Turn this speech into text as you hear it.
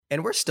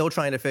And we're still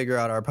trying to figure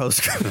out our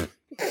post. Can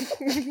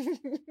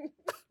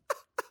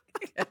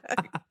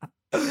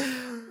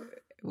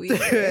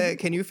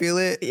you feel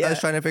it? Yeah. Us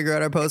trying to figure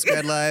out our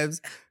post-grad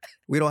lives.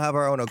 We don't have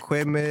our own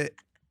equipment.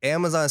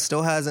 Amazon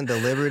still hasn't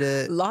delivered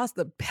it. Lost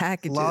the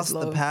packages.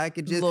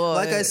 Lord.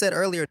 Like I said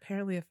earlier.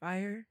 Apparently a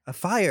fire. A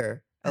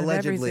fire. Out of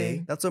Allegedly.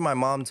 everything. That's what my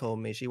mom told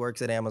me. She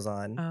works at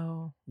Amazon.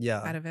 Oh.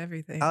 Yeah. Out of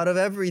everything. Out of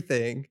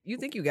everything. You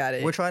think you got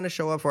it. We're trying to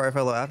show up for our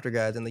fellow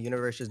aftergrads, and the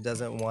universe just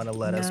doesn't want to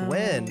let us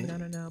win.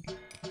 No.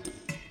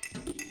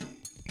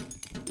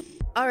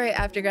 All right,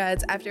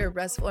 aftergrads, after a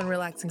restful and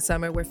relaxing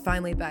summer, we're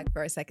finally back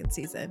for our second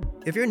season.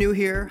 If you're new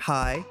here,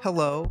 hi,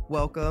 hello,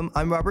 welcome.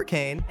 I'm Robert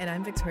Kane. And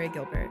I'm Victoria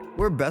Gilbert.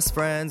 We're best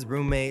friends,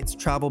 roommates,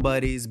 travel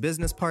buddies,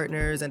 business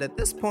partners, and at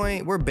this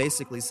point, we're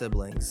basically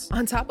siblings.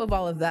 On top of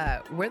all of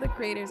that, we're the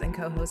creators and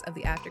co-hosts of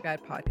the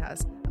Afterguide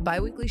podcast, a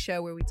bi-weekly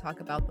show where we talk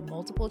about the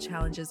multiple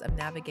challenges of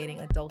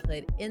navigating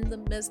adulthood in the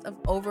midst of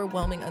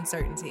overwhelming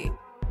uncertainty.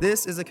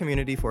 This is a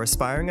community for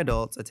aspiring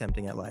adults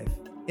attempting at life.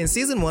 In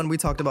season 1, we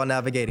talked about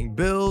navigating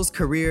bills,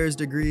 careers,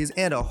 degrees,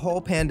 and a whole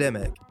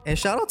pandemic. And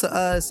shout out to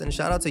us and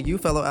shout out to you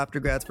fellow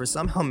aftergrads for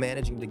somehow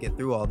managing to get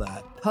through all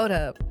that. Hold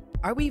up.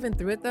 Are we even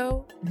through it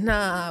though?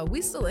 Nah,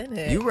 we still in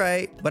it. You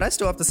right, but I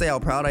still have to say how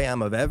proud I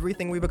am of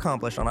everything we've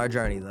accomplished on our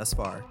journey thus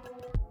far.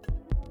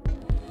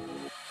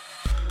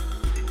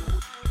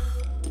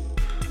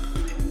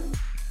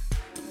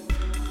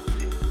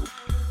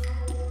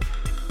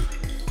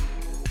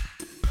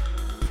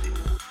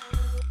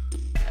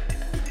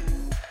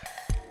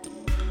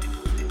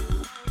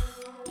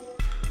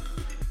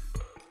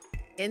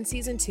 In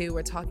season 2,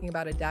 we're talking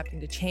about adapting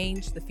to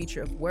change, the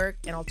future of work,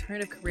 and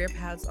alternative career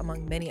paths,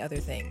 among many other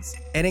things.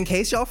 And in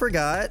case y'all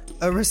forgot,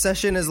 a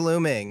recession is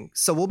looming,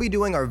 so we'll be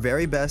doing our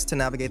very best to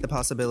navigate the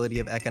possibility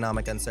of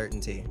economic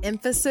uncertainty.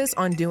 Emphasis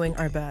on doing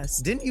our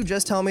best. Didn't you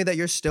just tell me that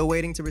you're still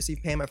waiting to receive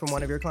payment from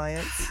one of your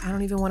clients? I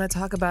don't even want to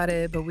talk about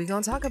it, but we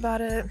gonna talk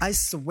about it. I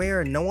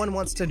swear, no one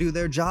wants to do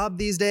their job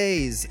these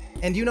days.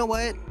 And you know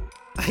what?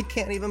 I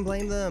can't even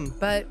blame them.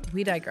 But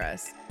we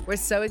digress. We're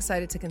so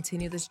excited to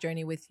continue this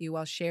journey with you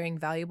while sharing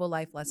valuable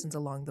life lessons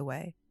along the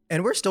way.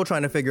 And we're still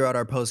trying to figure out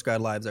our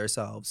post-grad lives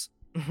ourselves.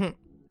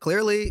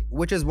 Clearly,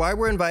 which is why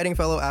we're inviting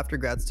fellow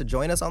aftergrads to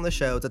join us on the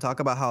show to talk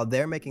about how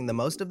they're making the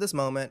most of this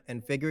moment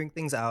and figuring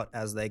things out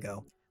as they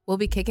go. We'll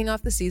be kicking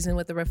off the season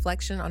with a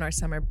reflection on our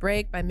summer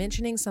break by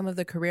mentioning some of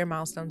the career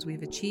milestones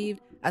we've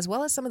achieved, as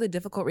well as some of the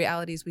difficult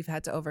realities we've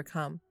had to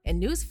overcome.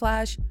 And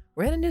newsflash,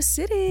 we're in a new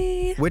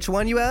city. Which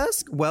one, you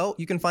ask? Well,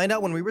 you can find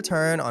out when we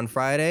return on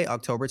Friday,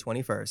 October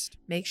 21st.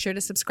 Make sure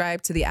to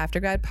subscribe to the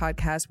Afterguide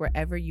podcast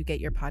wherever you get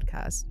your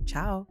podcasts.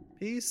 Ciao.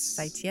 Peace.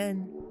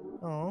 Saitien.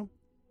 Oh,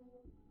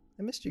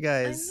 I missed you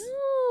guys. I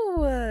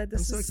know. I'm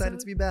so excited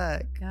to be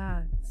back.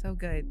 God, so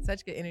good.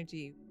 Such good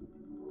energy.